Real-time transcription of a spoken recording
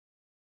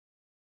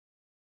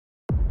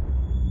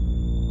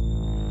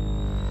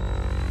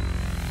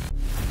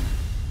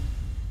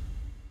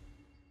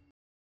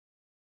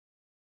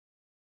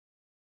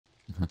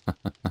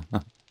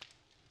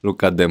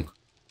Look at them.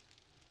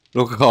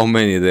 Look how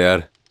many there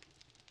are.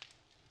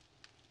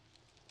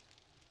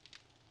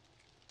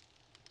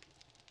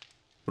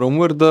 From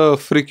where the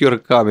freak you're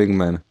coming,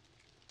 man?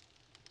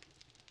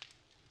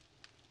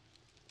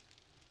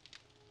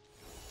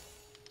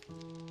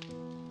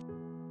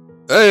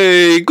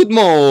 Hey, good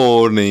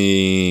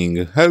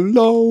morning!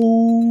 Hello,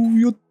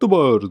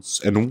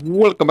 YouTubers, and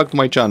welcome back to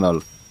my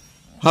channel.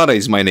 Hara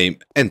is my name,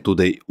 and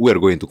today we are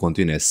going to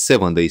continue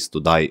 7 Days to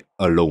Die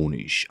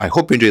Alone-ish. I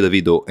hope you enjoyed the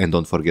video, and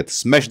don't forget to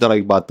smash the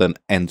like button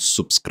and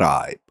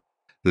subscribe.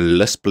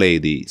 Let's play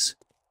this.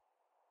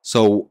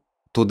 So,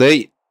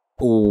 today,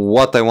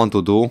 what I want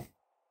to do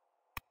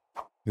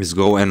is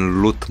go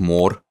and loot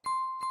more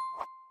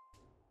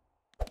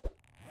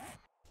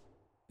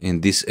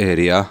in this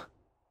area.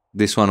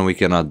 This one we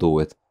cannot do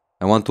it.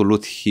 I want to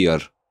loot here,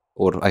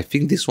 or I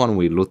think this one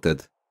we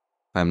looted, if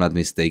I'm not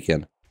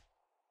mistaken.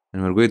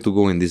 And we're going to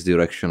go in this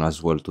direction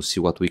as well to see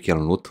what we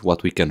can loot,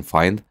 what we can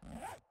find.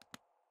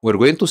 We're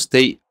going to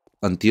stay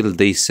until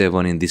day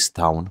 7 in this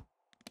town.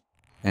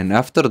 And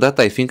after that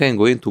I think I'm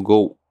going to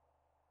go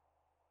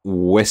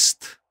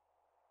west.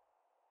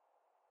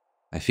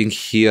 I think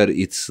here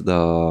it's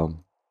the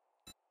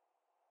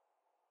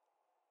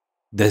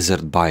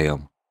desert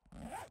biome.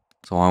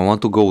 So I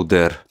want to go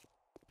there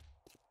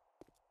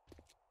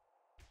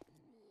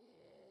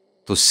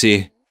to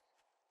see.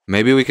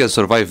 Maybe we can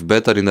survive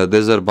better in the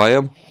desert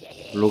biome.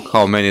 Look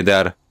how many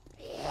there are.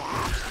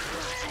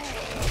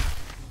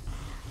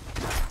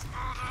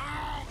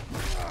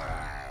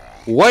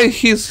 Why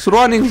he's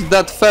running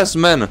that fast,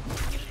 man?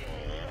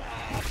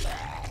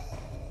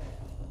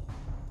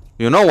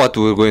 You know what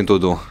we're going to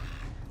do?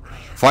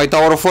 Fight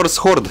our first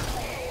horde.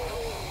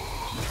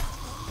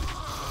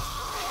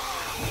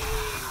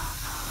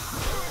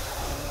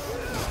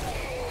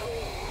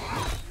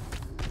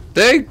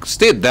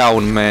 Stay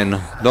down,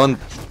 man. Don't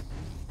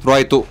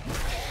try to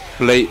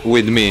play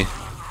with me.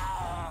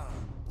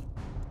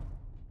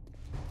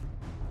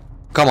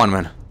 Come on,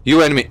 man.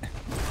 You and me.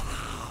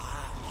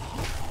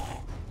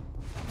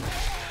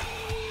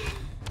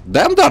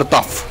 Damn, they're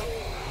tough.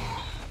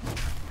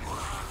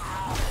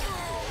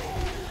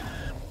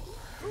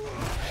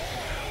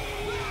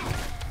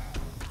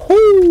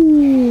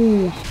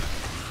 Woo.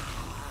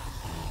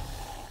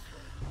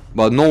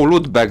 But no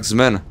loot bags,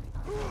 man.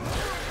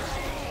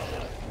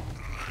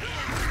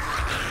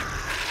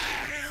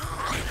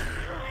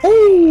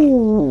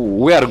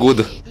 We are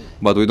good,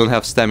 but we don't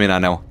have stamina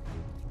now.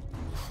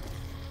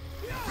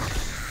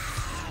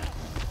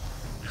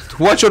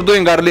 What you're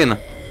doing, Arlene?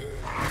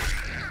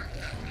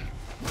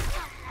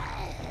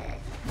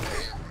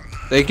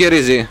 Take it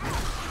easy.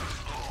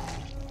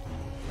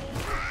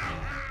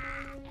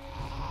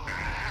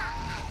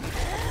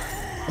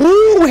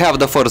 Ooh, we have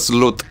the first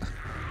loot.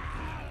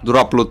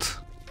 Drop loot.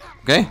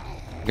 Okay?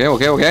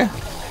 Okay.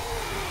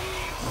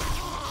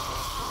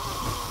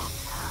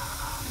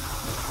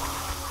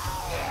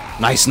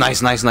 Nice.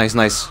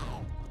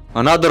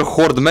 Another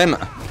horde, man.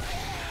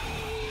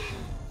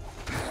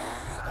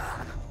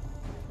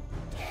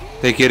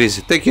 Take it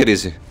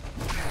easy.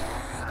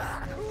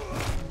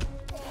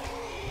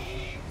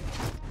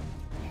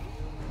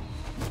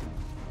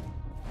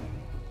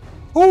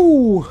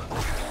 Ooh.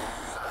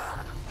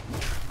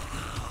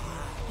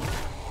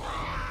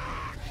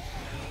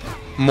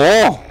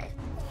 More.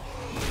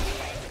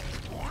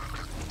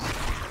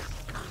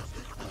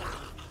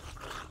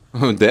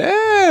 Oh,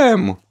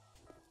 damn.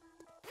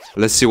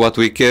 Let's see what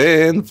we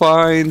can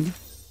find.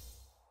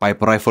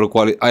 Pipe rifle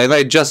quality. And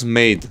I just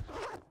made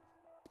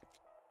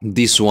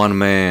this one,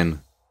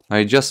 man.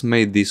 I just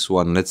made this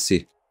one. Let's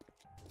see.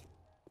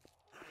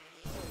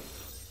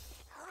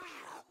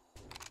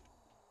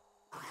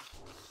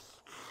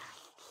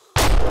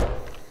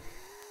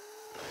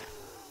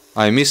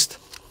 I missed.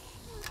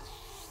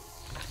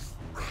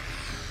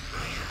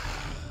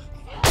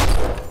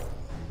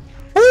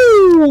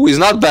 Ooh, it's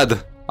not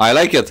bad. I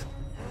like it.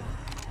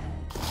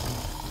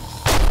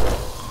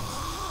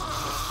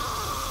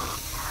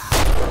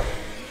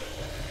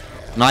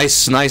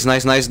 Nice.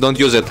 Don't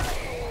use it.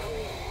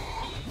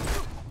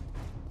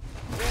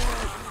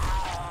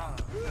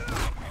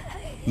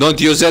 Don't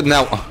use it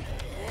now.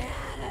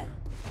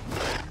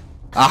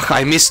 Ah,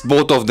 I missed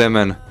both of them,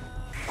 man.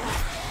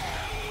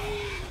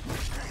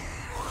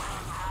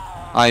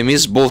 I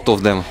missed both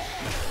of them.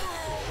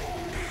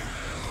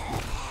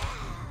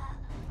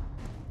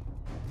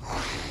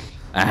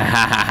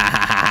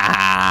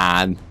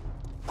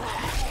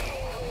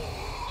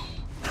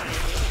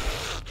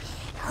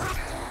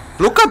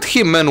 Look at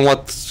him, man,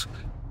 what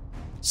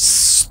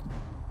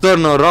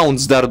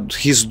turnarounds that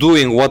he's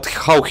doing,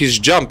 how he's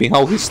jumping,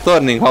 how he's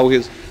turning, how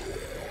he's...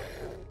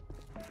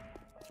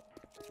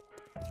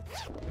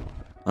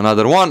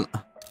 Another one.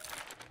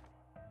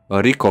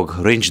 A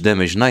recog, range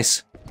damage,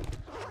 nice.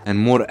 And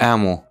more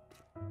ammo.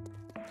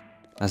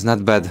 That's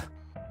not bad.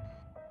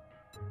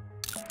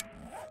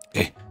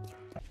 Okay.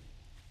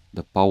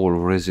 The Powell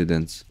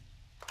residence.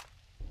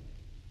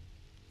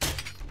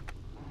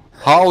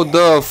 How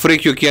the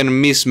freak you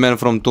can miss, man,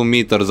 from 2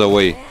 meters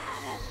away?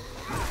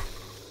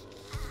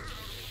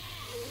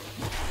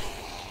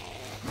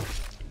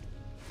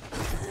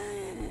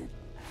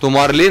 To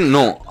Marlene?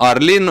 No.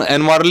 Arlene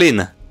and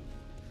Marlene.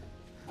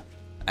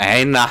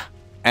 Aina.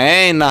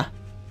 Aina.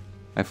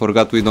 I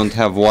forgot we don't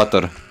have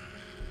water.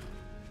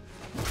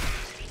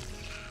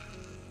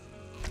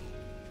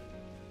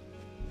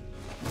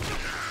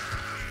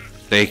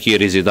 Take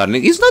it easy,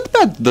 darling. It's not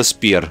bad, the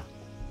spear.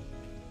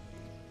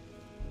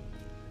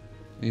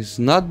 It's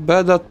not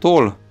bad at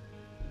all.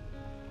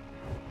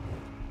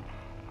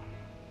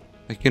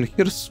 I can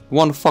hear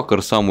one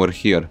fucker somewhere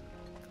here.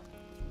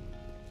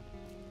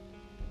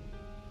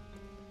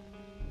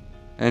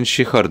 And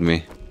she heard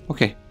me.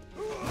 Okay.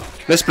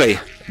 Let's play.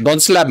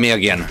 Don't slap me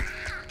again.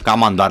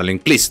 Come on, darling.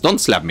 Please, don't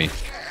slap me.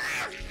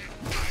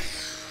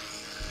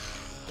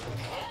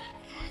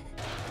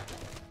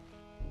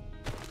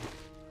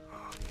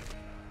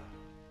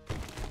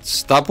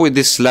 Stop with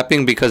this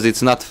slapping because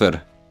it's not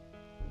fair.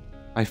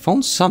 I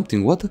found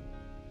something. What?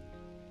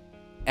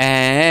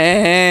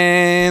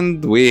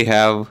 And we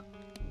have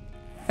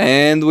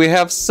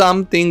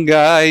something,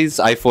 guys.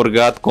 I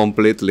forgot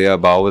completely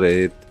about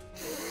it.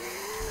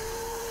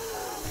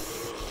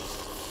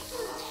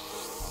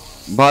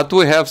 But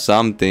we have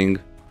something.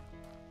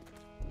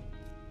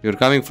 You're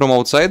coming from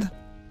outside?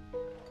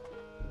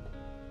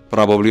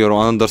 Probably you're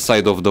on the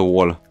side of the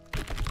wall.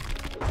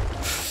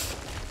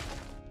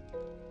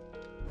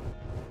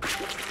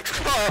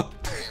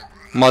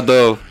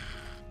 Mother.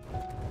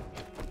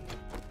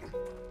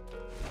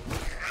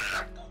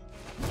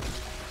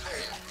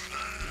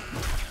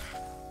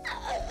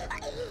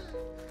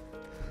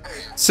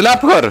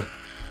 Slap her.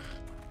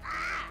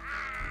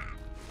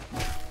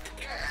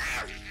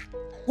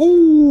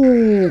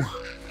 Ooh.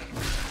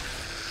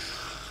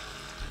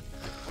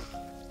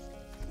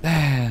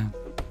 Damn.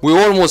 We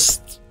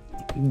almost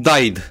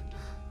died.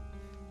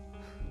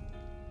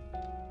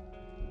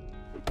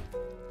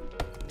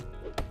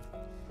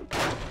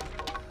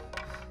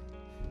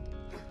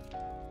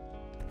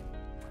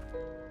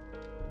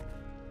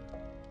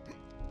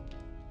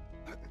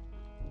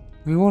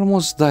 We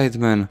almost died,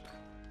 man.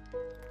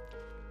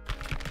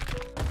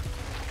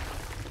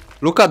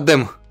 Look at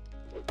them.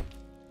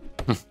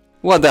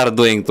 What they are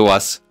doing to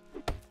us.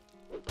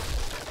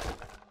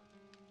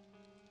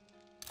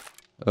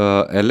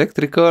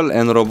 Electrical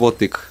and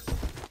robotic.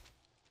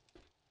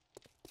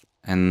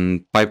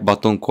 And pipe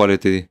button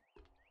quality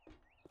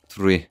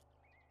 3.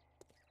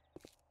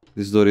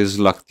 This door is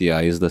locked. Yeah,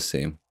 it's the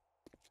same.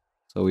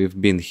 So we've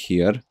been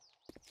here.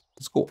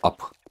 Let's go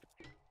up.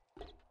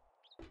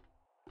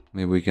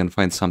 Maybe we can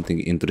find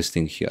something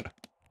interesting here.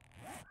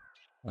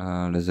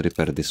 Let's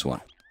repair this one.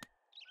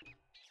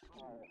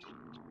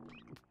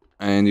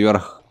 And you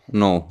are...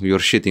 No, you're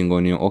shitting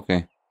on you.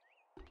 Okay.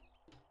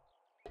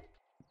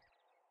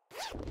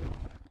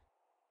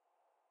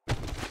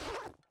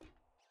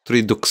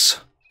 Three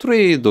ducks.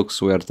 3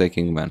 ducks we are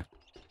taking, man.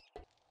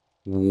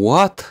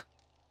 What?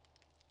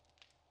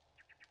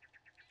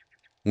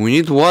 We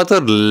need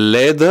water,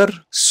 leather,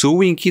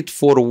 sewing kit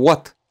for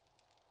what?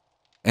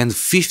 And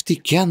 50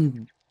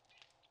 can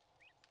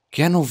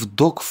of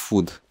dog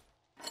food.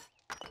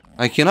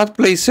 I cannot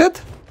place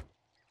it?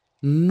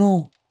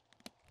 No.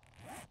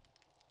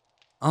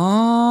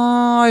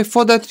 Ah, I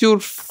thought that you're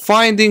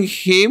finding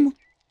him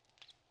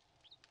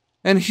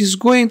and he's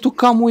going to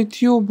come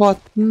with you, but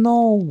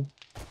no.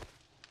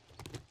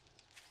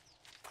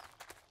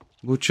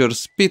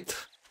 Butcher's pit.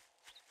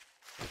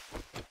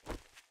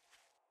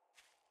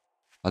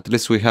 At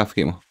least we have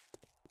him.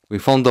 We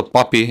found the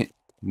puppy,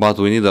 but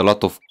we need a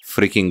lot of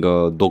freaking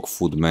dog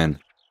food, man.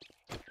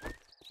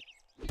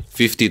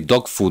 50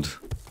 dog food.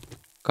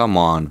 Come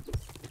on.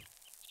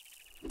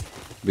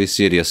 Be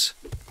serious.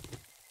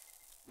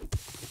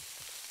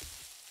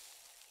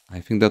 I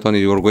think that one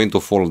you are going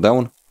to fall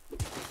down.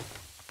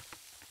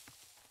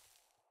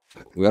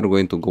 We are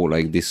going to go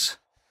like this.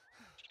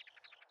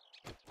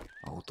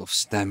 Out of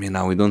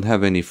stamina. We don't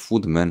have any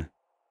food, man.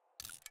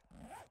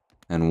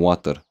 And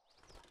water.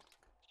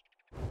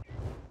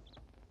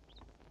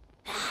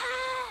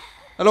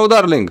 Hello,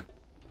 darling.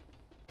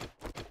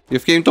 You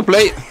came to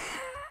play?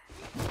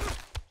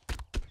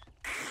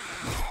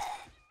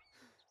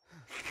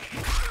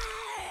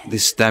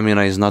 This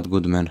stamina is not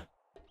good, man.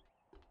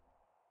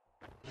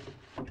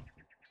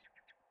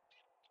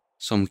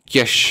 Some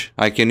cash.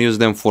 I can use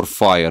them for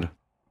fire.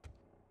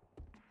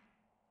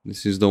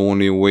 This is the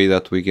only way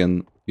that we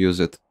can use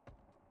it.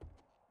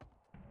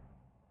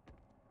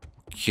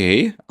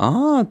 Okay.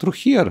 Ah, through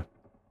here.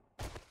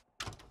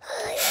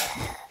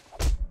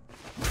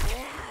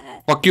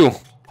 Fuck you.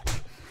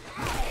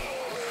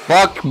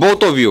 Fuck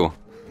both of you.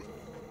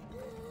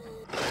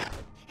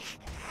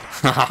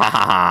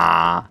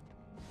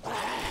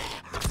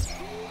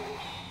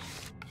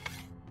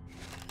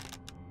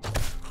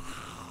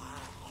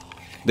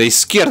 They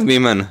scared me,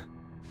 man.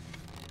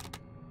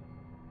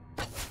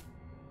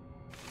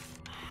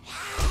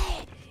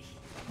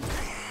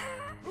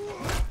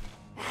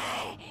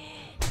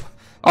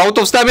 Out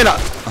of stamina.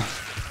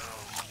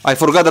 I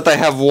forgot that I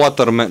have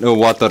water, man.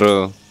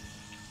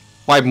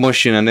 Pipe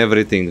machine and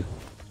everything.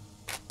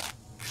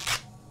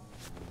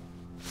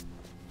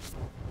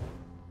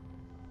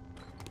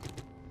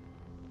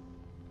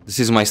 This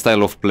is my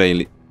style of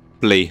play.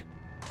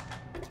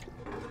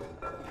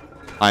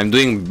 I'm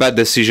doing bad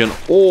decision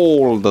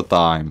all the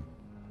time.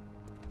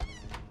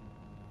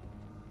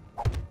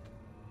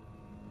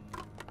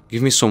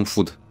 Give me some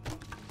food.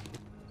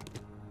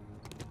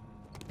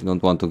 You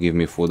don't want to give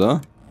me food, huh?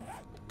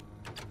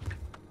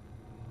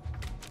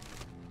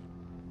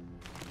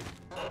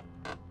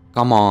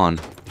 Come on.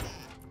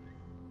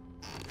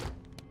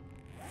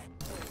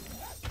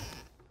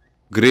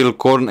 Grilled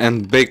corn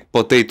and baked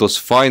potatoes.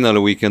 Finally,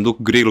 we can do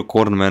grilled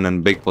corn, man,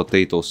 and baked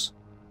potatoes.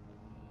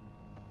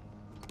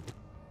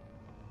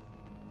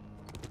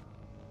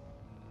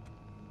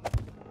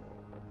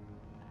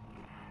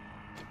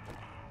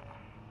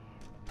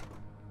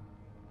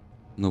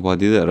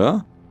 Nobody there, huh?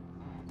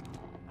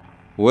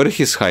 Where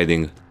he's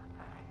hiding?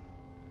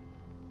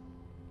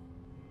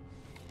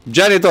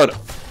 Janitor!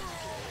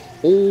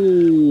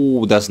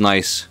 Oh, that's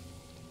nice.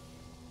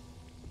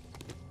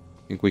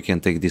 I think we can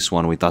take this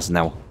one with us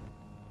now.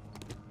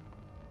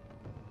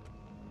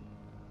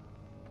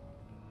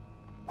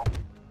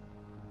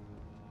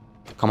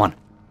 Come on.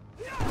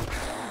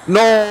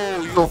 No,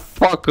 you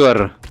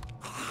fucker!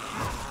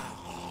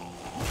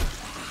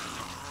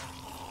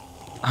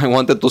 I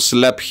wanted to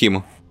slap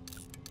him.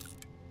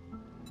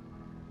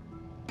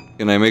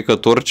 Can I make a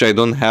torch? I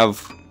don't have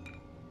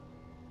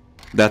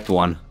that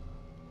one.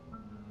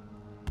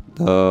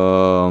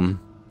 The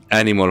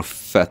animal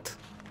fat.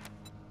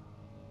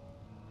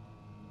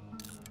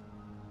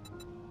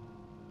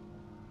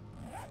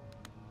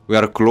 We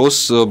are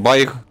close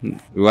by.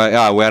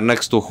 Yeah, we are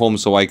next to home,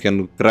 so I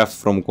can craft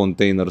from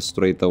containers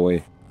straight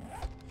away.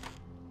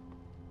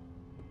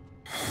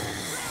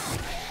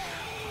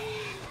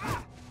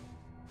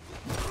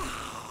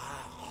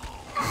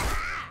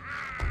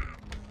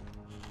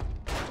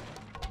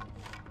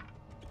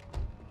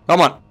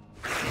 Come on.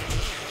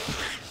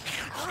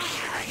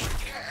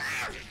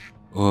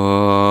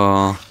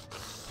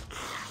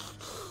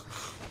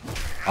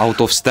 Out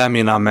of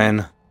stamina,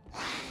 man.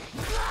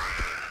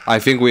 I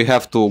think we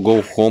have to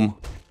go home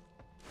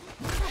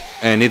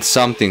and eat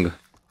something.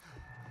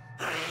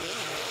 I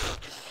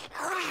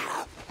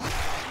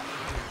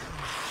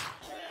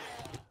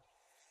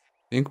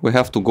think we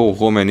have to go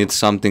home and eat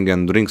something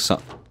and drink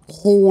some.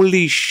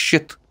 Holy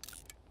shit!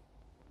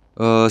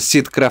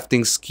 Seed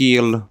crafting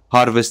skill,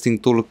 harvesting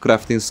tool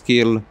crafting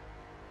skill,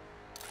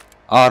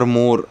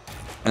 armor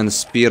and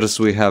spears,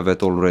 we have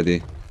it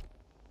already.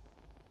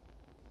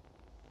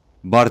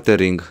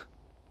 Bartering.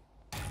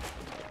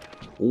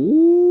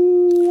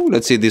 Ooh,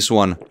 let's see this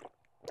one.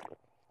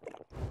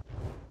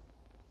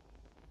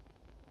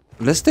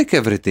 Let's take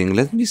everything,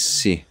 let me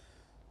see.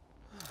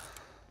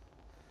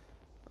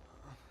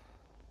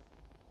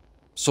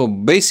 So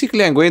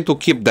basically I'm going to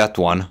keep that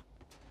one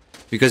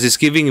because it's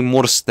giving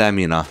more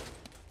stamina.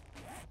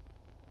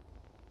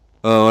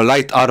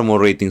 Light armor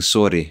rating,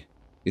 sorry.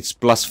 It's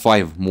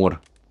 +5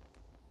 more.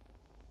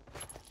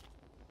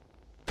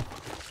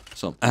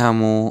 Some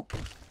ammo.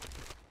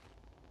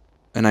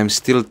 And I'm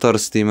still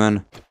thirsty,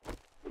 man.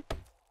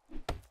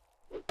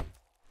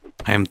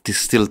 I am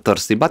still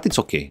thirsty, but it's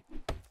okay.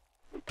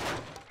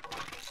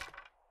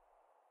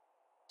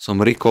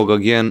 Some recog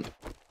again.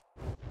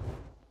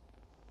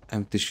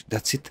 Empty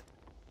that's it.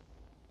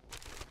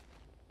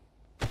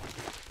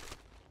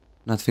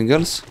 Nothing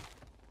else?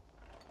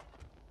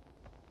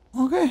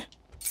 Okay.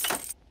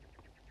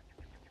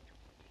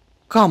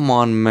 Come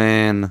on,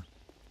 man.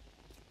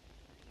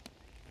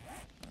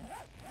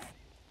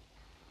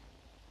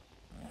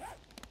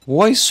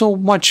 Why so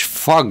much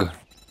fog?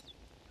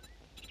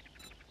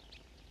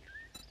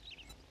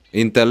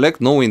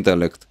 Intellect? No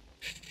intellect.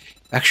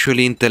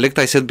 Actually, intellect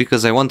I said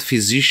because I want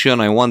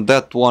physician, I want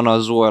that one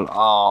as well.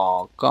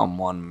 Oh, come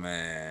on,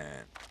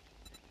 man.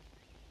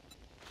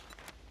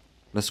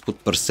 Let's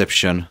put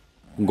perception.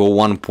 Go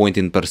 1 point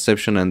in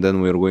perception and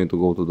then we're going to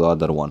go to the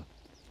other one.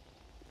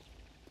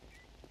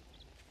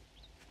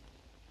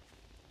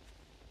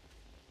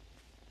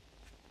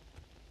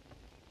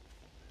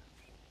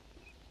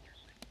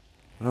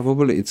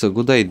 Probably it's a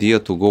good idea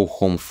to go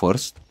home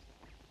first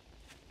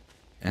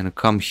and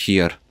come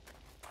here.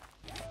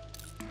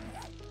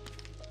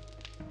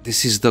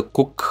 This is the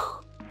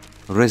cook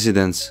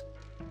residence.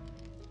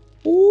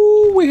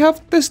 Ooh, we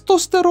have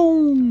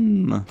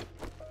testosterone.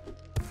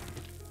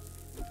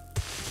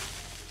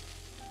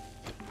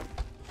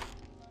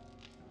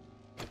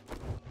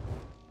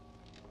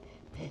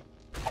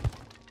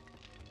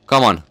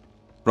 Come on.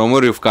 From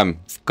where you've come?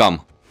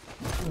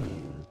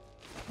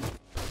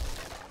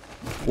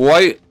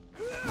 Why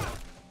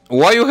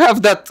you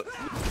have that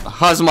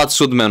hazmat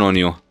suit man on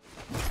you?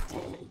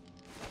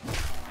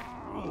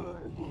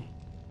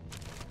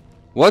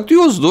 What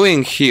you was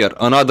doing here?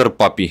 Another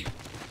puppy.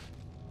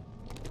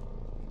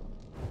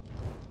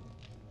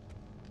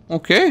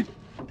 Okay.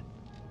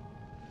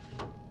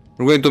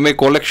 We're going to make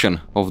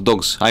collection of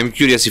dogs. I'm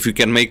curious if you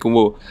can make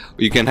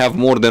you can have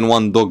more than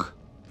one dog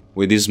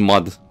with this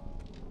mod.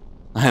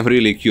 I'm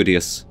really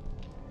curious.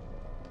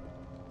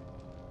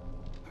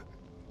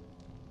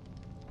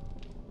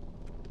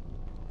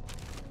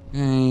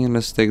 Okay,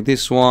 let's take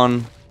this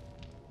one.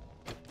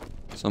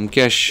 Some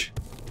cash.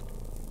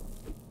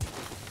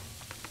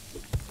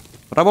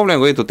 Probably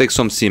I'm going to take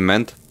some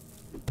cement.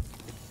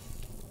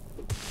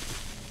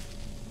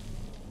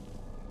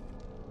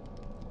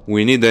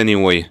 We need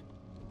anyway.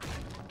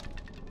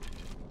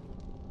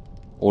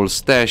 All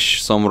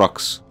stash, some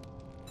rocks.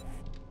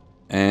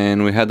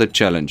 And we had a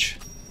challenge.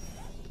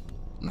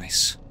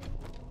 Nice.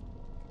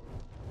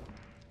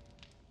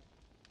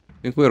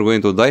 Think we are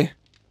going to die?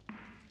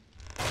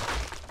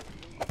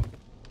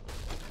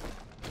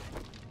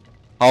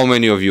 How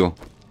many of you?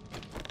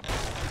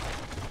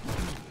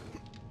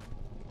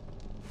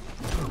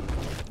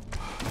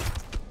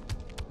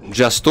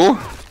 Just two?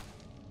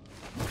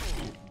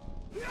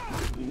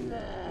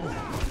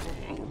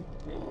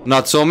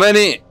 Not so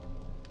many.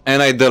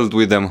 And I dealt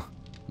with them.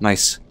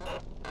 Nice.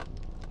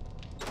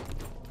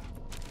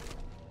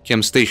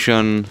 Chem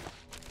station.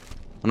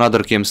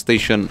 Another chem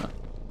station.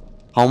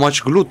 How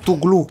much glue? 2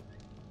 glue.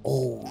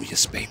 Oh,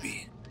 yes,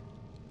 baby.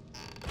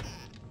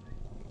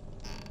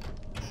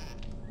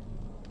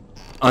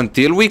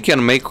 Until we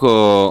can make...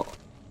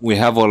 we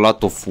have a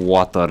lot of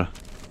water.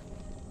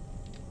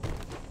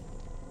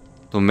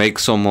 To make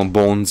some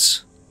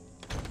bones.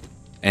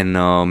 And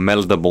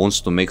melt the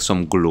bones to make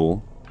some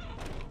glue.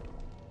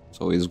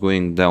 So it's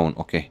going down.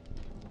 Okay.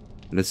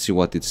 Let's see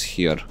what it's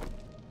here.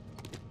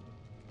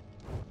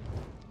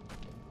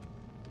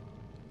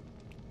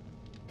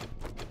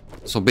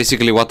 So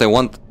basically what I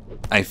want...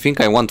 I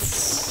think I want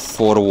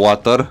 4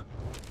 water.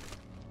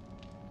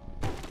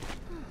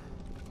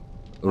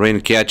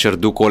 Rain catcher,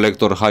 dew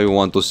collector, how you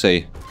want to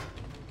say.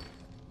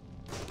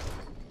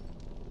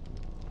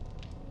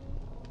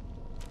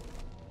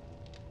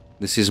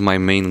 This is my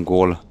main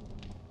goal.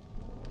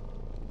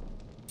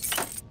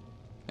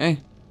 Hey.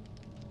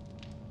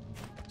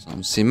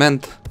 Some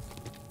cement.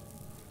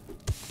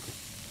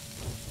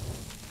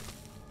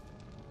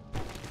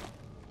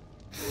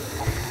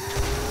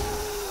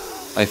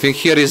 I think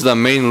here is the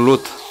main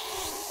loot.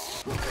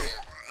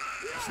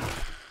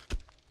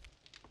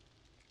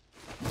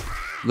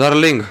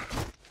 Darling,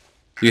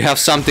 you have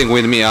something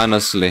with me,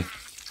 honestly.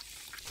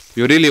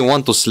 You really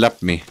want to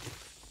slap me.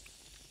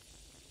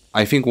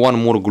 I think one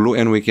more glue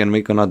and we can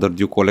make another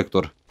dew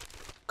collector.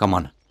 Come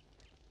on.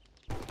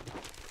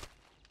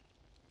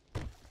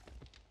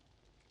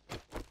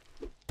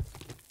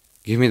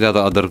 Give me that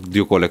other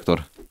dew collector.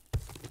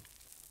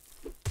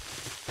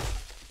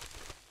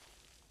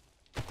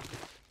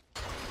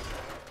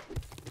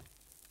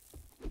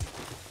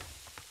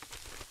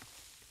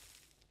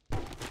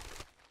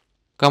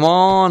 Come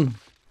on!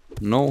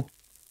 No.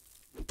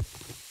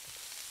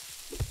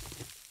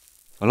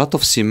 A lot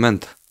of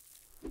cement.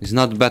 It's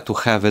not bad to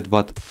have it,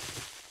 but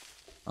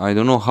I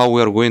don't know how we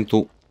are going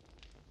to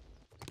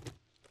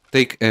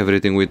take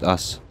everything with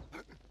us.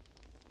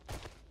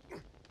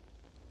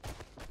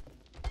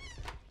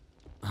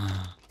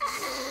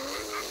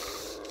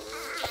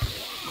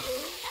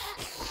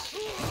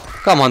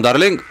 Come on,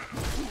 darling.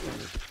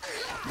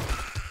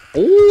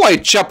 Oh, I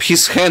chop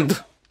his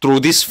hand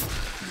through this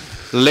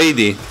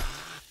lady.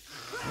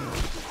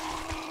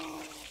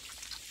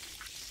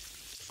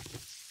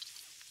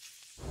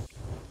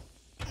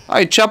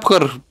 I chop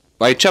her.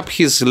 I chop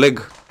his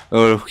leg.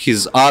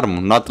 His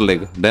arm, not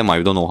leg. Damn,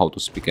 I don't know how to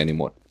speak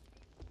anymore.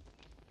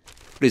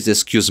 Please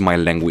excuse my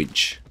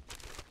language.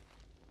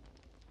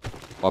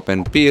 Pop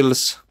and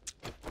pills.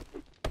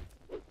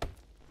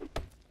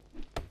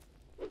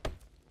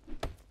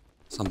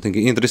 Something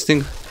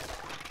interesting.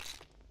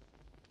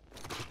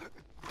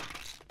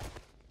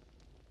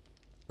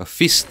 A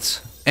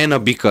fist and a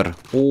beaker.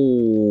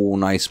 Oh,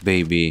 nice,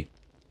 baby.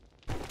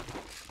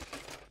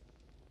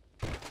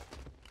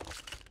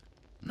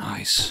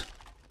 Nice.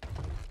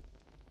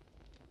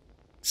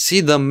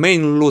 See the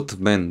main loot,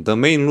 man. The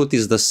main loot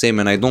is the same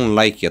and I don't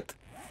like it.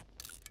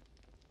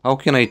 How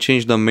can I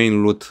change the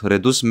main loot?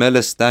 Reduce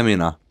melee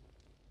stamina.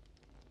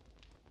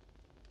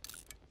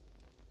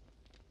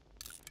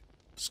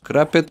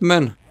 Scrap it,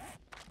 man.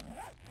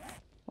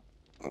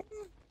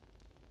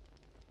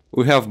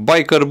 We have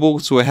biker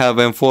boots, we have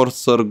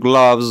enforcer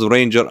gloves,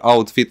 ranger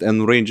outfit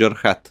and ranger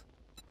hat.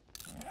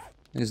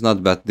 It's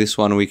not bad. This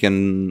one we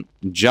can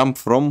jump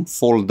from,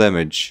 fall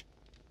damage.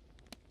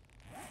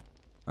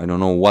 I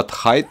don't know what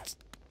height,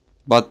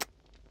 but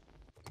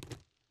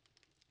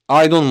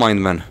I don't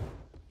mind, man.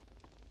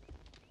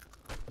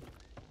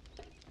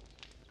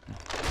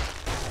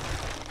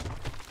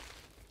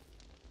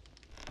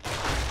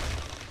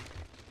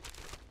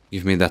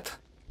 Give me that.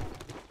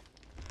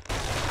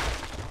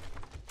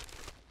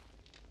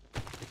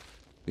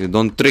 You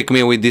don't trick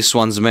me with these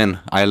ones, man.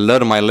 I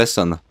learned my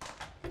lesson.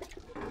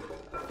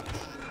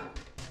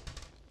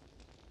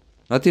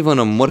 Not even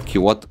a murky,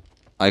 what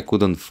I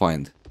couldn't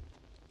find.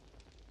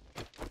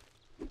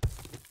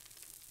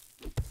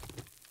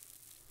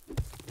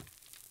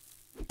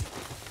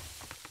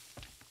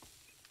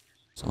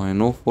 So I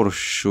know for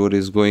sure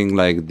it's going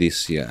like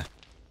this, yeah.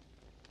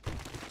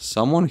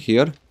 Someone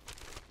here?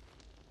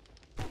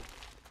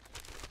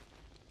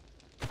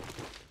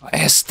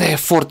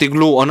 ST40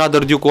 glue,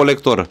 another dew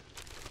collector.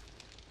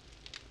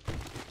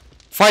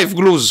 5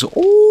 glues.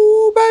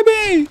 Oh,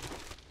 baby!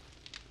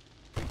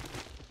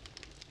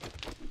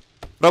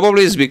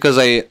 Probably it's because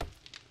I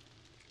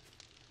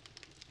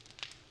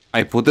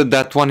put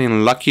that one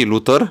in Lucky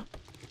Looter.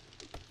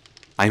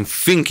 I'm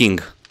thinking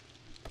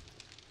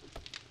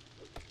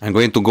I'm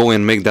going to go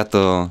and make that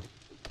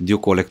Dew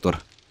Collector.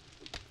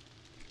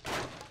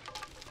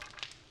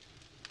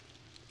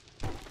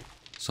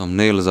 Some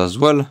nails as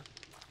well. It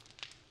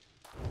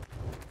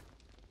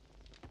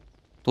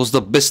was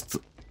the best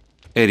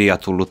area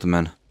to loot,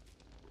 man.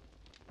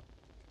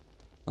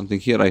 Something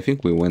here, I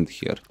think we went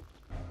here.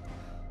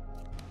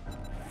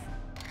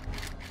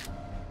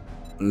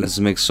 Let's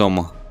make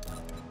some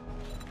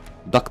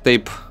duct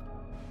tape.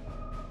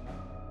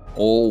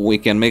 Oh, we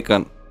can make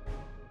an...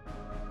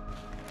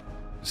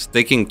 It's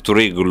taking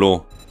 3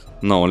 glue.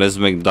 No, let's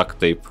make duct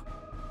tape.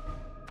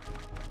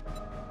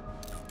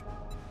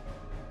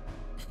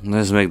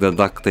 Let's make the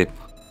duct tape.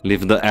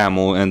 Leave the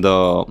ammo and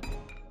the...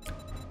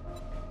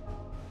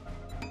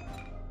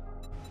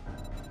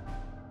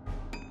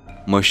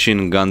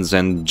 machine guns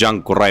and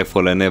junk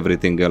rifle and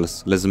everything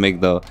else. Let's make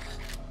the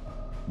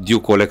Dew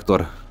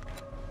Collector.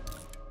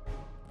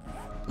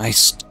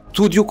 Nice.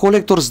 2 Dew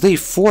Collectors day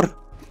 4.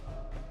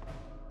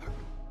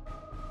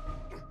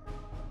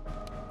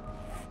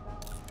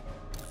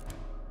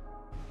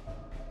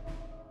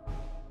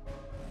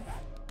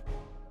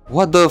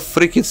 What the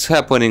freak is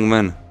happening,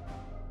 man?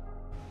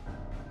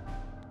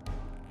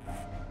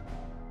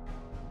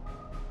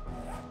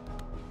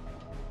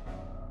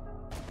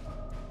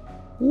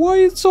 Why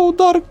it's so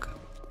dark?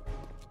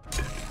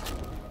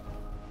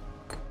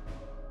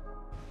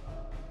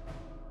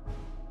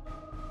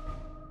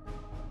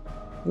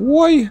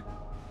 Why?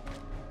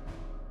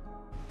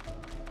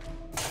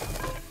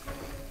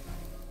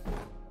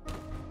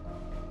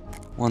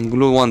 One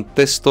glue, one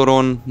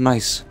testosterone,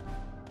 nice.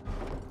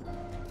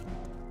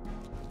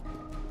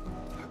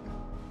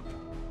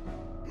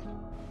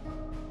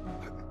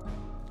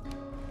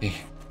 Hey,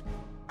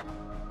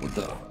 put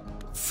the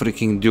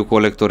freaking Dew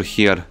Collector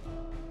here.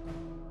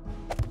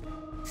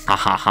 Ha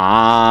ha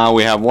ha!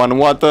 We have one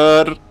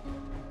water.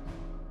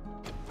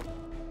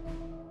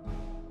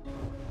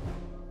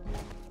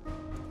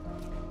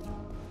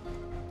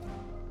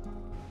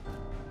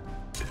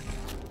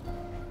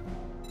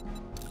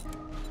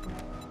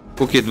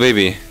 Cook it,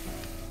 baby.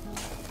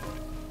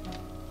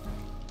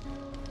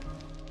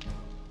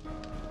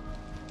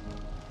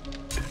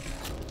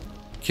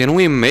 Can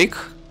we make?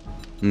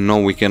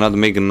 No, we cannot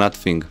make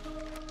nothing.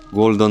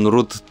 Golden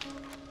root.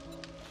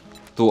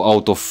 2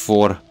 out of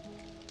 4.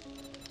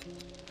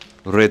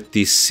 Red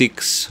tea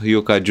 6.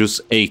 Yucca juice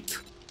 8.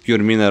 Pure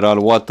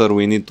mineral water.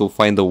 We need to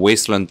find the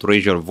Wasteland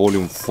Treasure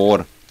volume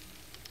 4.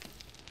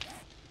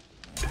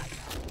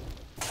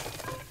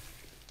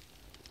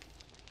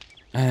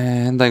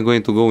 And I'm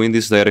going to go in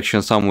this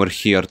direction somewhere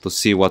here to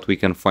see what we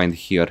can find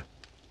here.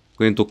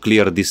 Going to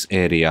clear this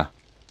area.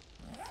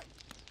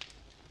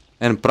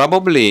 And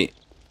probably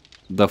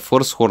the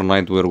first whole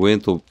night we're going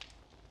to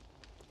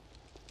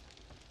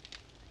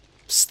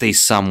stay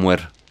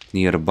somewhere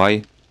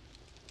nearby.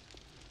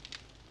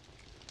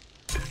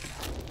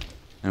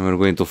 And we're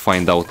going to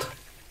find out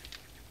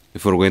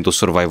if we're going to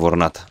survive or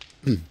not.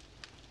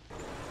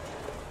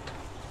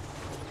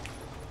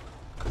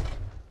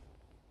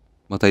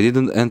 But I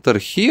didn't enter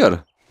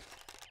here.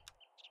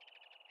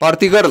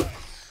 Party girl!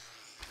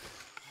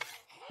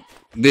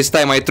 This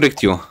time I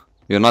tricked you.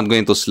 You're not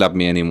going to slap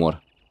me anymore.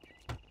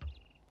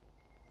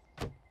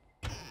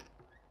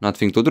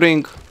 Nothing to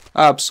drink.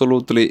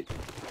 Absolutely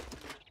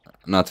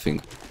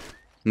nothing.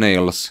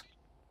 Nails.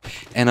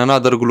 And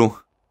another glue.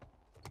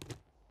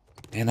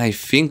 And I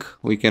think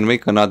we can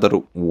make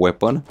another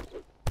weapon.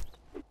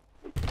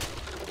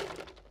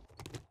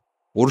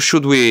 Or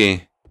should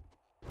we...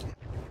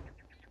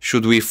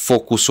 Should we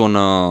focus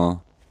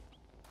on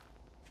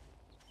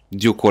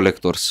Dew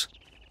Collectors?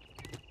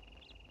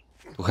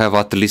 To have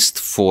at least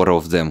 4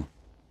 of them.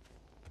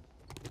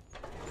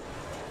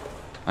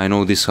 I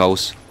know this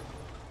house.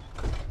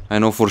 I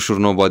know for sure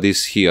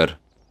nobody's here.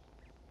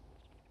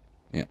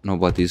 Yeah,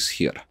 nobody's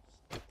here.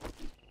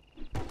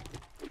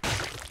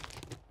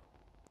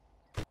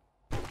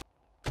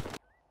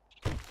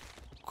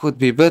 Could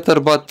be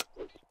better, but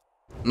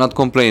not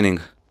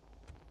complaining.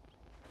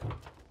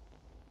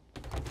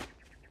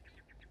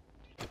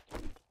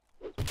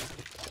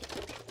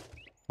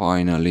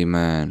 Finally,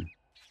 man.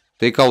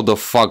 Take out the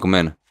fog,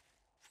 man.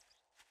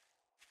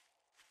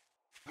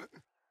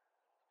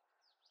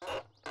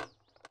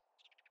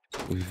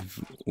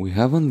 We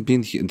haven't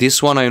been here.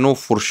 This one I know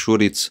for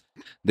sure it's...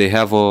 They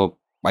have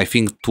I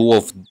think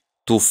two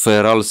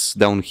ferals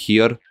down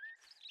here.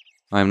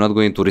 I'm not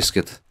going to risk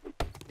it.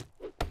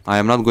 I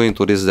am not going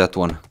to risk that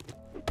one.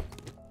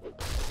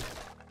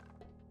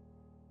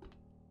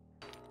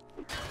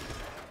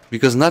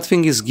 Because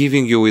nothing is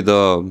giving you with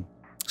a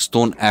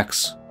stone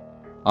axe.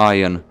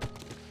 Iron.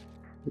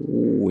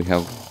 Ooh, we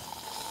have...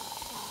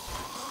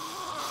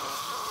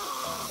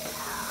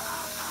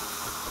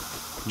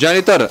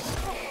 Janitor!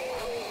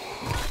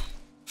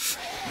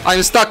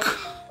 I'm stuck!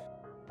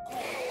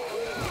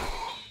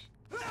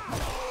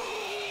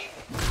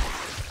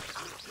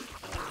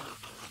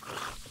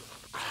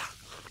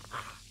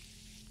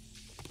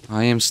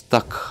 I am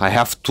stuck. I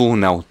have two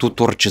now. Two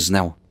torches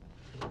now.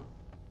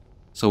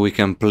 So we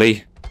can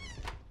play.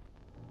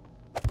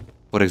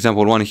 For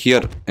example, one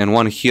here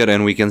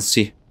and we can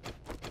see.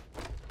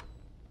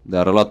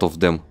 There are a lot of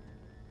them.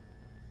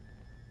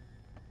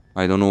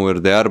 I don't know where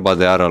they are, but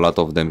there are a lot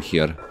of them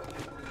here.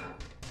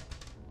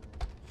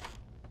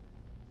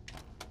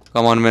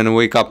 Come on, man,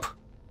 wake up.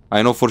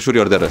 I know for sure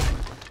you're there.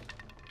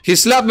 He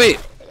slapped me!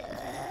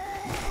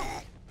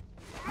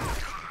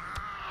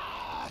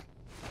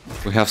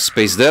 We have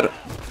space there.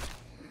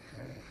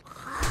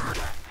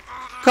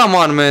 Come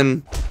on,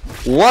 man.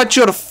 Watch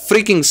your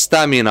freaking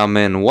stamina,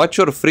 man. Watch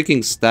your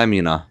freaking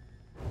stamina.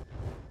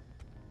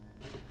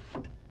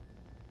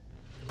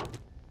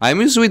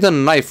 I'm used with a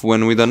knife.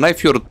 When with a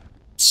knife you're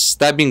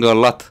stabbing a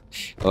lot.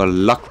 A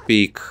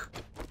lockpick.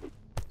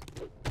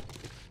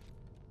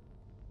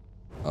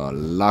 A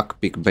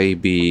lockpick,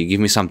 baby. Give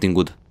me something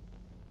good.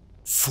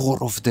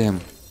 4 of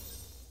them.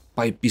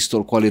 Pipe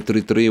pistol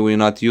quality 3. We're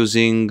not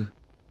using.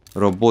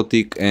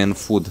 Robotic and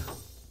food.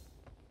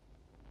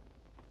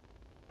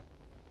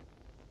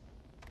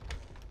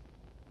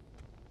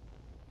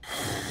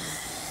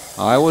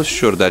 I was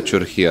sure that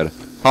you're here.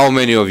 How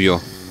many of you?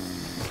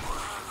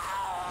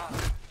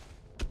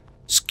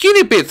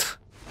 Skinny Pit!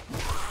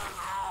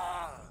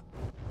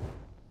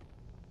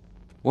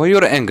 Why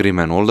you're angry,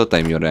 man? All the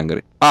time you're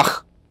angry.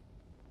 Ah!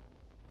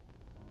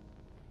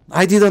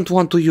 I didn't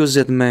want to use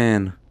it,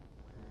 man.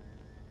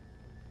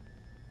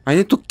 I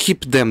need to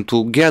keep them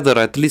together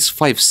at least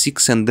 5,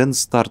 6 and then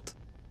start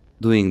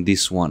doing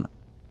this one.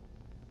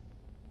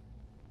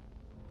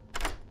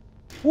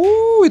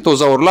 Ooh, it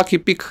was our lucky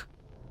pick.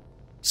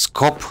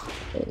 Scope.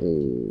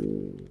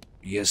 Oh,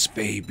 yes,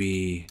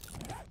 baby.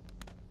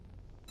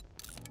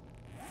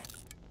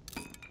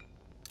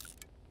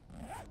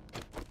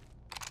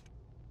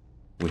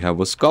 We have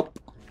a scope.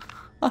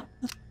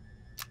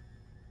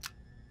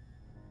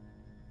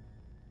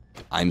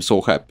 I'm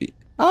so happy.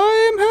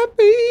 I am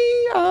happy.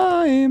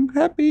 I am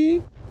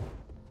happy.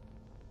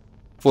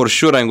 For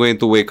sure, I'm going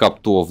to wake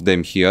up 2 of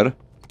them here.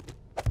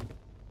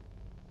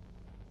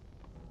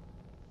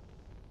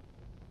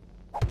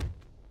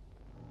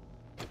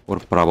 Or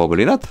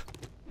probably not.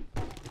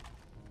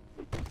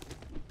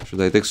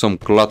 Should I take some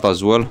cloth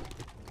as well?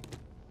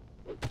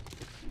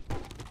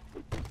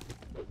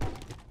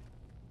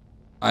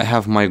 I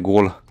have my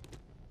goal.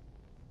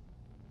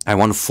 I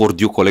want 4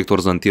 dew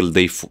collectors until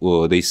day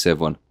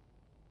 7.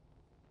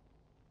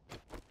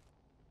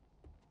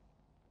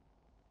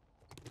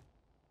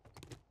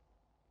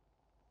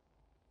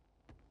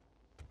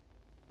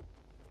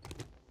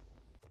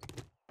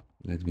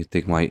 Let me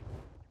take my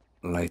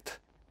light.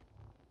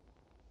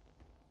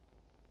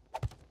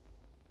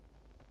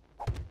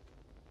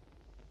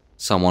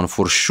 Someone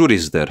for sure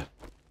is there.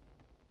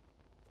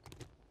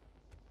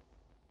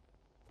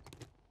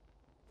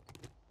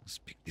 Let's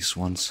pick these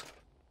ones.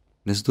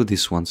 Let's do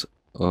these ones.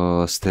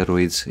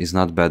 Steroids is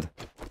not bad.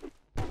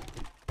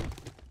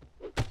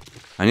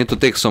 I need to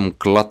take some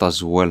cloth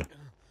as well.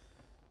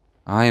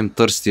 I am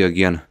thirsty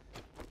again.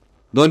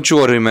 Don't you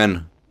worry,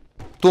 man.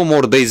 2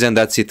 more days and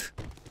that's it.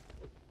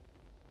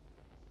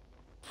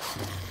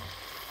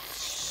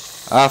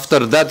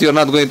 After that, you're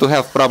not going to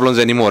have problems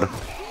anymore.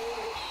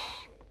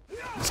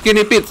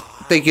 Skinny Pit,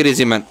 take it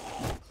easy, man.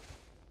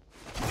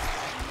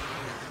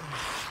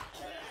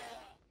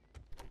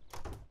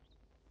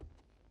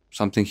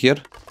 Something here?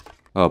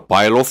 A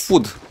pile of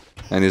food.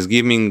 And it's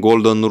giving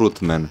golden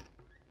root, man.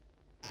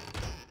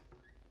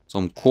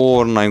 Some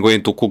corn. I'm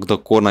going to cook the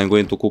corn. I'm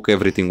going to cook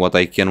everything what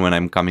I can when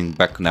I'm coming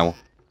back now.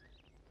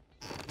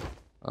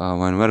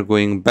 When we're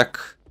going back,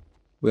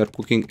 we are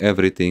cooking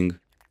everything.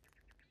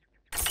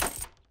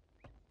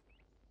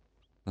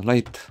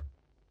 Light.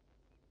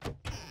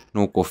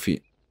 No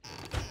coffee.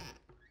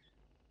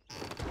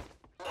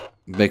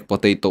 Baked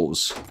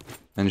potatoes.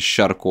 And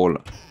charcoal.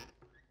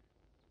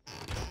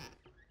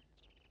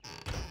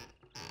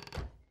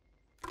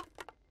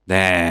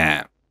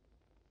 Damn.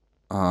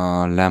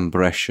 Lamb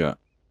brasher.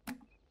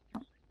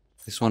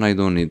 This one I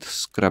don't need.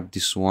 Scrap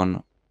this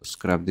one.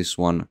 Scrap this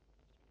one.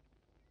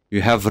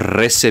 You have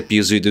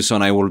recipes with this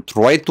one. I will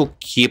try to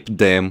keep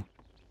them.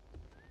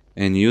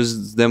 And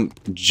use them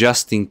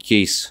just in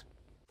case.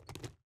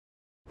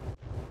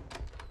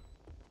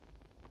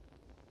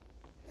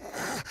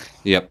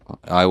 Yep,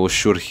 I was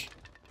sure.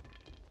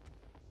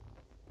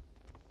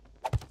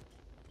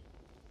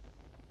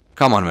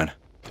 Come on, man.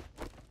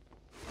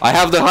 I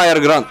have the higher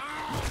ground.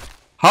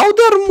 How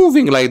they're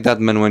moving like that,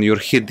 man, when you're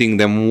hitting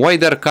them? Why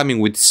they're coming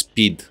with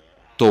speed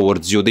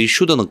towards you? They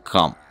shouldn't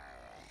come.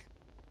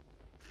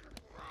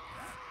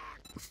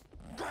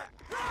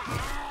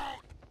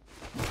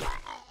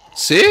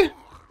 See?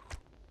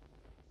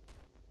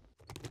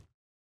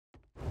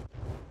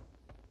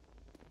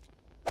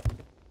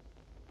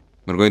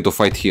 We're going to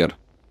fight here.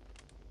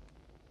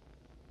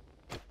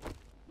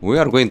 We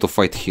are going to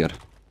fight here.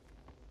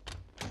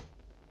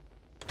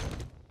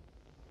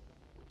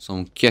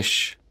 Some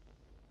cash.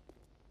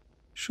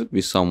 Should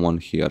be someone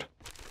here.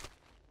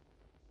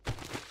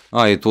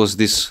 Ah, it was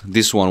this.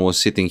 This one was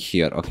sitting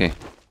here. Okay.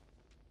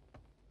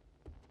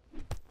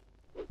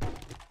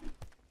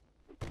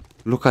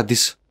 Look at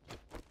this.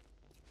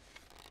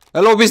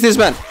 Hello,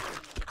 businessman.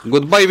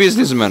 Goodbye,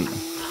 businessman.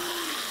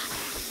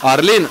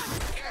 Arlene.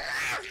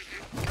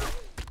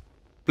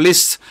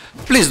 Please,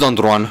 please don't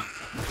run.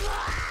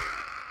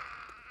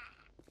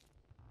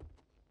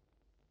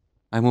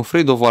 I'm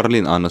afraid of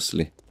Arlene,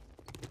 honestly.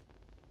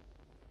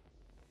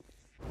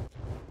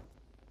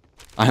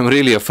 I'm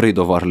really afraid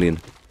of Arlene.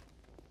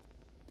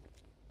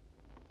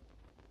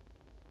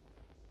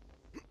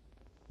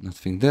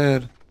 Nothing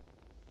there.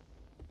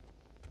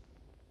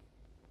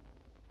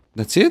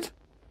 That's it?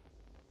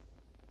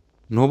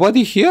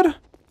 Nobody here?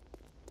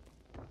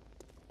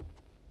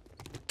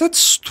 That's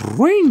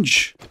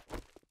strange.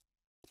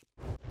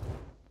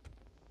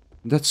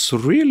 That's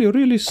really,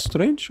 really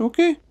strange.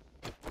 Okay.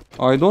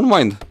 I don't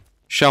mind.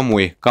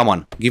 Shamway, come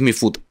on. Give me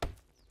food.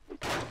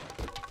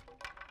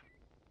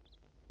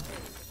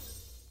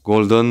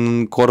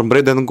 Golden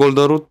cornbread and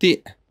golden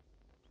roti.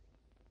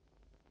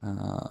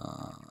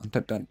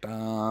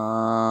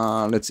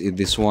 Let's eat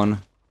this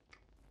one.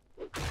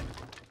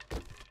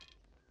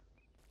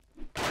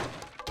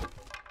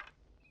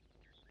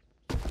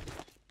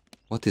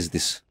 What is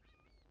this?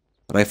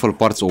 Rifle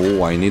parts.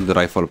 Oh, I need the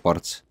rifle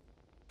parts.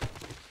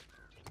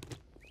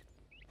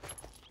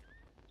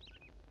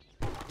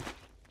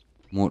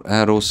 More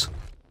arrows.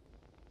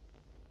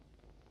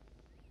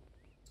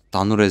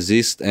 Stun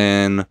resist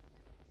and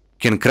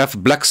can craft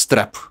black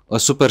strap. A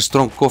super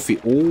strong coffee.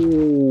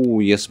 Oh,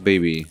 yes,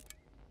 baby.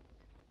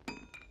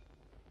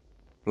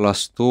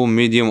 +2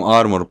 medium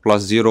armor.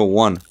 +0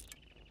 1.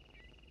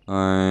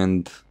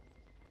 And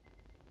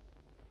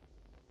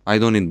I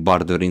don't need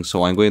bartering,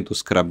 so I'm going to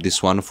scrap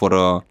this one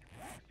for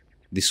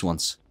these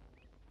ones.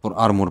 For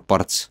armor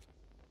parts.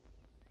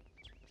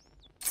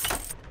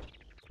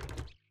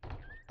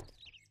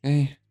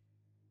 Okay.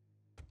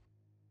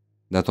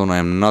 That one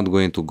I'm not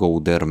going to go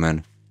there,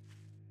 man.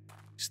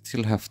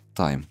 Still have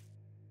time.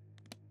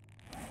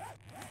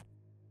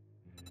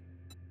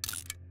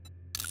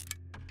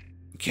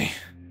 Okay.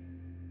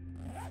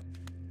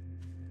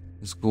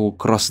 Let's go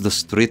across the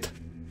street.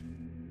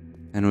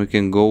 And we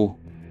can go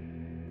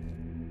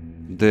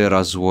there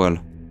as well.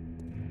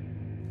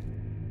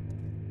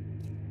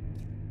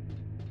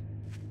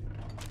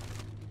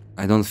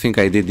 I don't think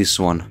I did this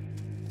one.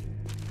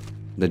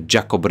 The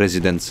Jacob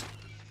residence.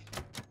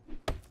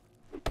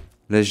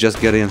 Let's just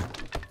get in.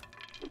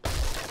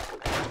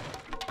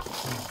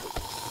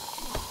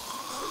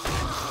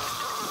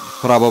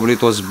 Probably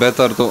it was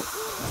better to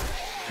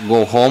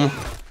go home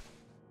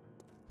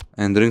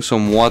and drink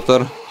some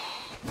water.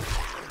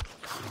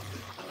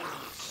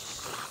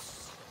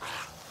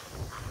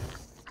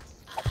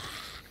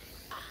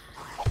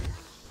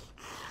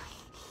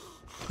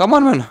 Come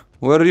on, man.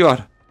 Where you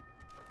are?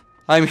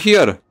 I'm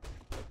here.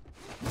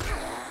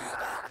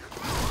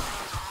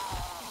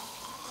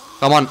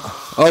 Come on.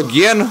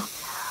 Again?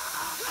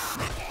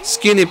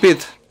 Skinny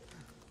Pete.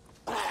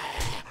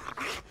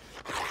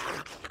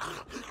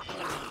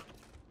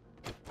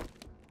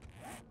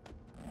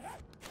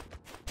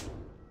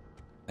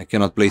 I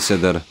cannot place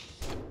it there.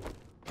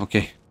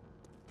 Okay.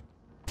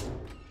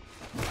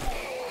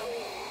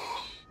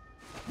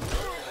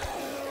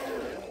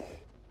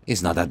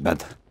 It's not that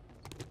bad.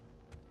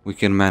 We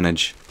can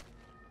manage.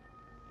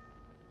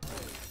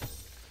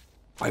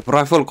 Pipe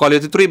rifle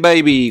quality 3,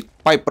 baby!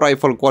 Pipe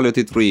rifle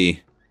quality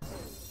 3.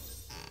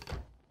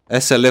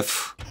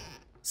 SLF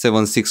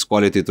 76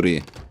 quality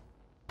 3.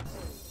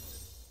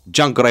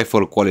 Junk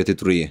rifle quality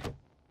 3.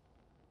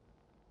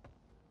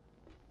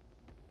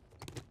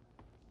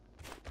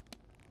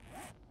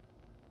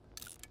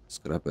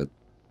 Scrap it.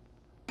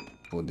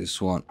 Put this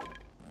one.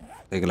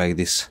 Take like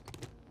this.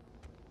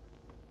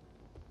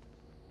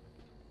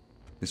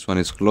 This one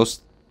is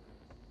closed.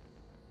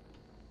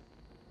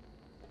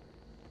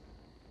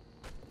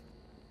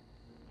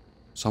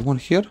 Someone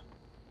here?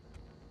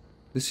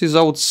 This is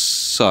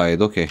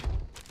outside, okay.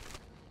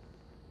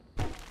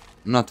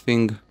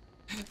 Nothing.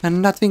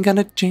 And nothing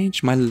gonna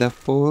change my love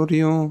for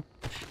you.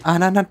 I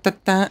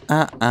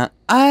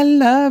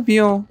love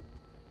you.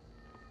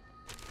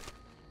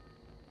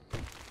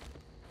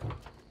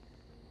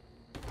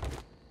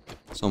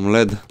 Some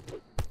lead.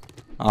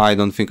 I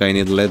don't think I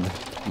need lead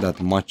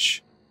that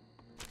much.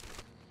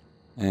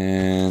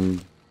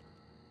 And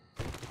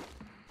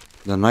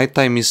the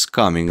nighttime is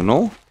coming,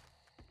 no?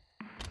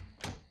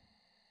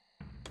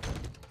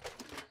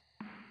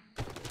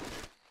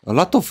 A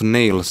lot of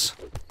nails.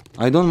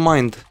 I don't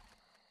mind.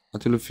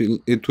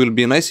 It will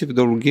be nice if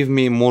they will give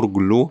me more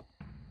glue.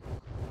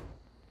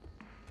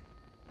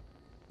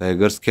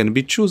 Beggars can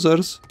be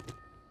choosers.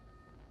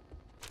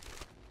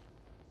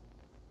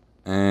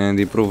 And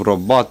improve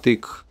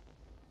robotic.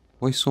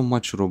 Why so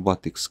much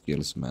robotic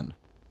skills, man?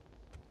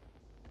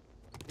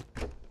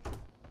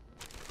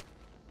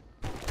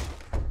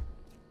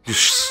 You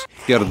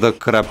scared the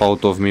crap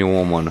out of me,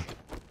 woman.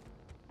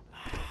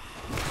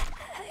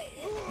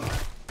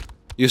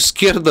 You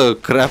scared the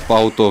crap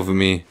out of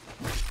me.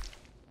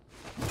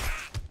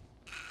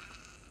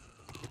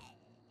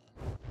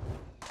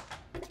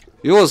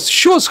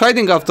 She was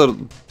hiding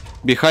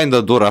behind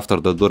the door,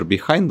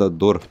 behind the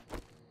door.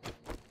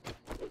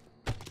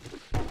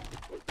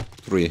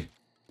 3.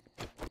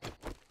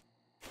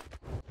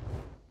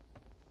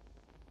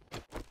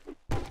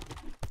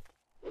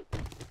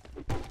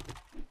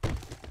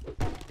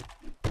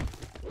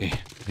 Okay,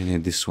 we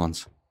need these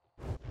ones.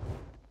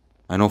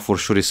 I know for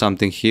sure is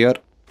something here.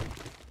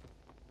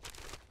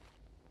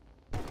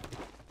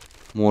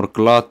 More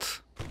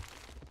cloth.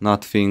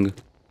 Nothing.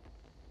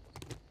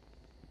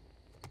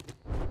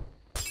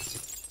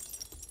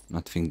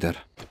 Nothing there.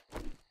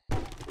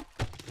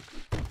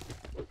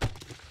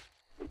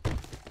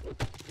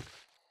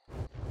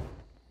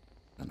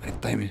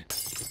 The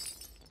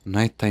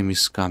nighttime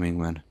is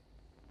coming, man.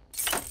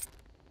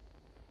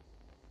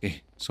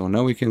 Okay, so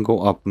now we can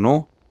go up,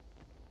 no?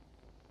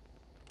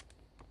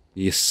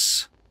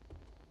 Yes.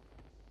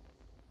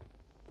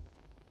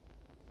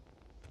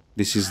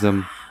 This is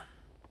the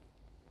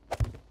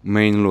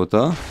main loot,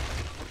 huh?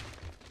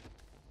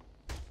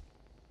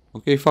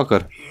 Okay,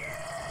 fucker.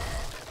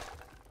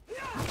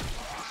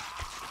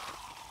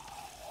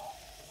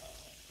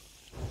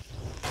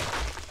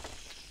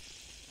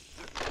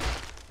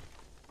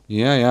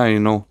 Yeah, I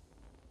know.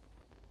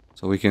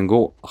 So we can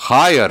go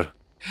higher.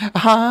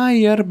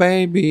 Higher,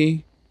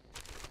 baby.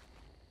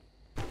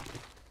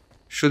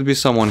 Should be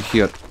someone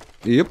here.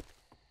 Yep.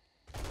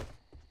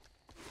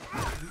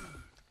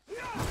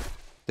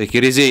 Take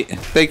it easy.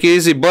 Take it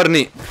easy,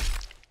 Bernie.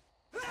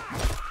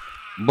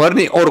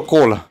 Bernie or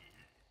Cole.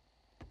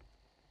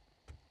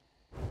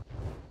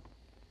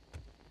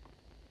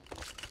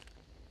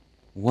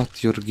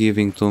 What you're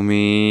giving to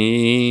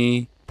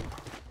me?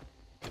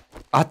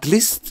 At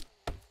least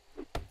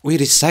we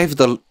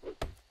received a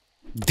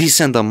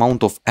decent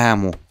amount of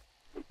ammo.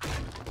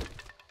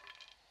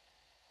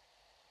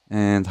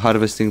 And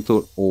harvesting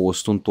tool. Oh,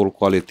 stone tool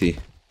quality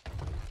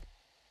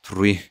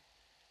 3.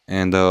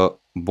 And a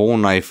bow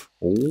knife.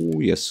 Oh,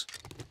 yes.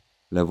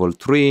 Level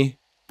 3.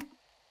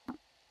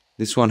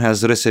 This one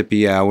has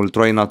recipe. I will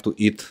try not to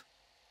eat.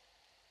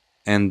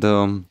 And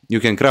you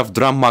can craft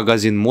drum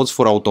magazine mods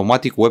for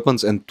automatic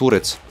weapons and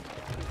turrets.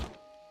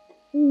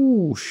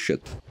 Oh,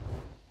 shit.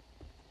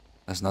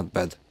 That's not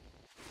bad.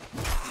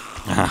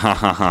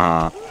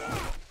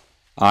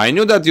 I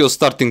knew that you're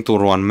starting to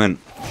run, man.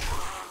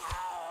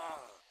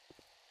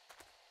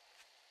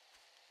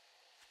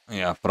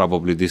 Yeah,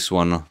 probably this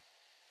one.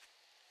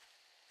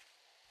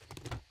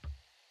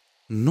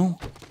 No.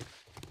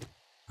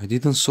 I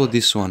didn't saw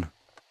this one.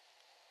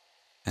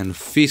 And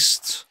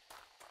fist.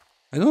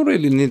 I don't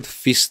really need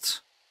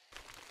fist.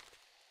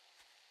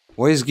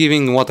 Why is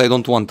giving what I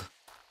don't want?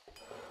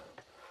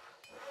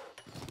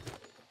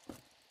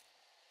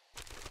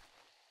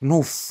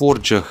 No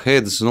forge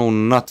heads, no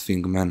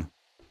nothing, man.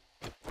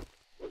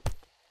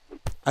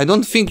 I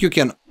don't think you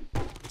can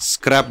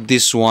scrap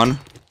this one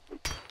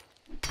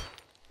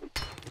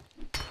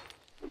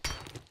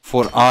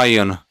for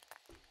iron.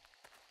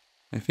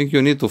 I think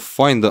you need to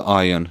find the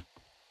iron.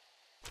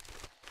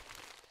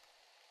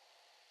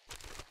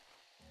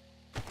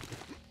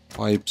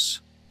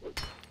 Pipes.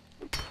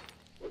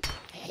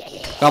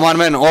 Come on,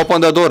 man,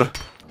 open the door.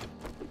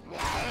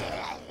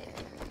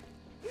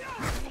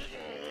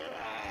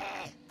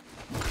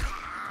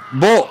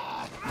 Bo!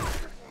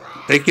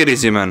 Take it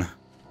easy, man.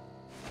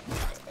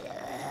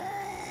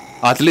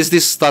 At least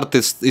this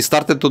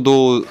started to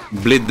do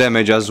bleed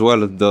damage as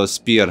well, the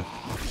spear.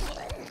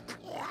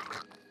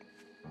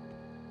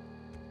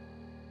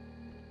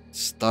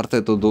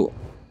 Started to do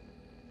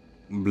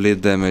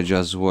bleed damage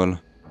as well.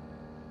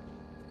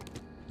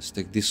 Let's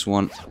take this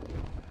one.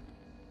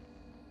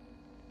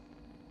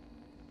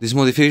 This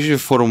modification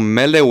for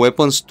melee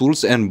weapons,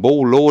 tools and bow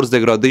lowers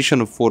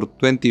degradation for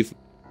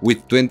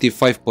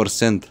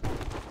 25%.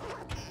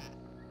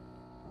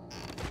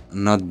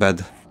 Not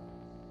bad.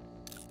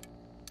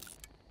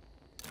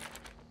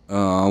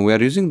 We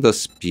are using the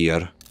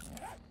spear.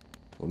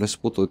 So let's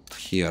put it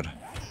here.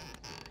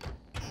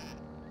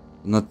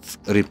 Not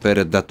repair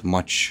it that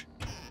much.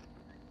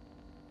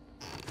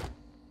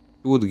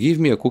 It would give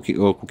me a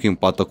cooking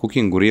pot, a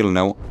cooking grill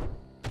now.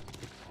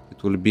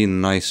 It will be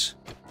nice.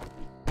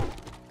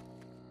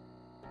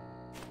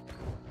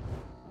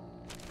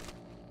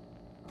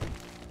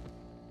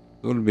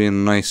 It will be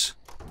nice.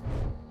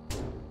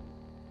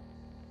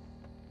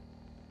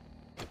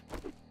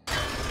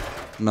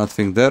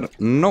 Nothing there.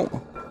 No.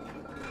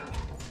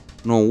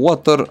 No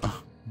water.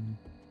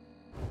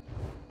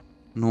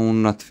 No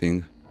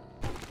nothing.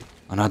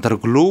 Another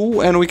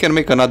glue and we can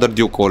make another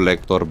dew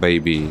collector,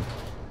 baby.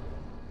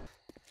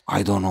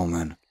 I don't know,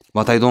 man.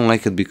 But I don't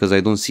like it because I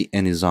don't see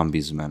any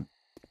zombies, man.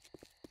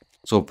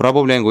 So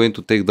probably I'm going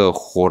to take the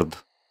horde.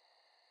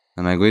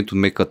 And I'm going to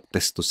make a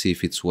test to see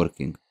if it's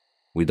working.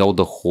 Without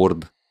the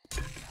horde.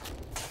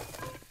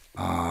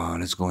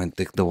 Let's go and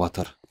take the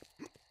water.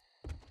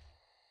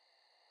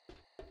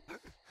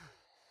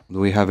 Do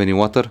we have any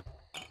water?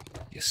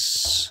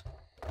 Yes.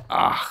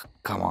 Ah,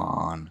 come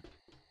on.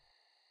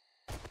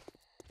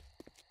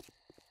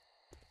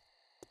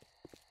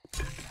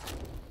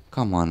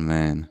 Come on,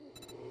 man.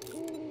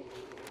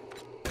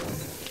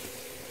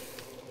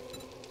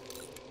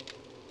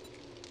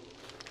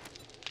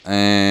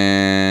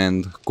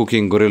 And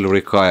cooking grill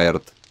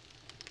required.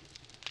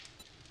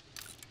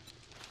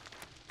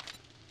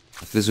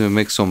 This will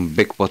make some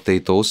baked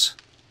potatoes.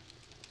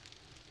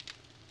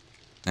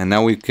 And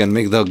now we can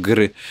make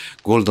the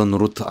golden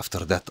root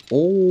after that.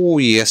 Oh,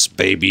 yes,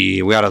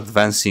 baby. We are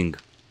advancing.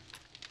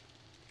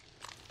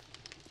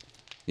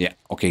 Yeah,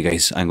 okay,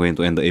 guys. I'm going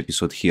to end the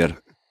episode here.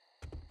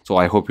 So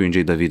I hope you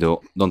enjoyed the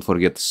video. Don't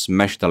forget to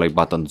smash the like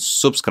button.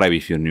 Subscribe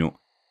if you're new.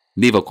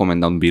 Leave a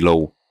comment down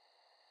below.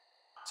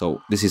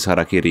 So this is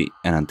Harakiri.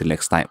 And until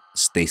next time,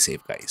 stay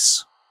safe,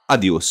 guys.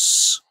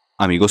 Adios,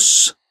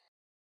 amigos.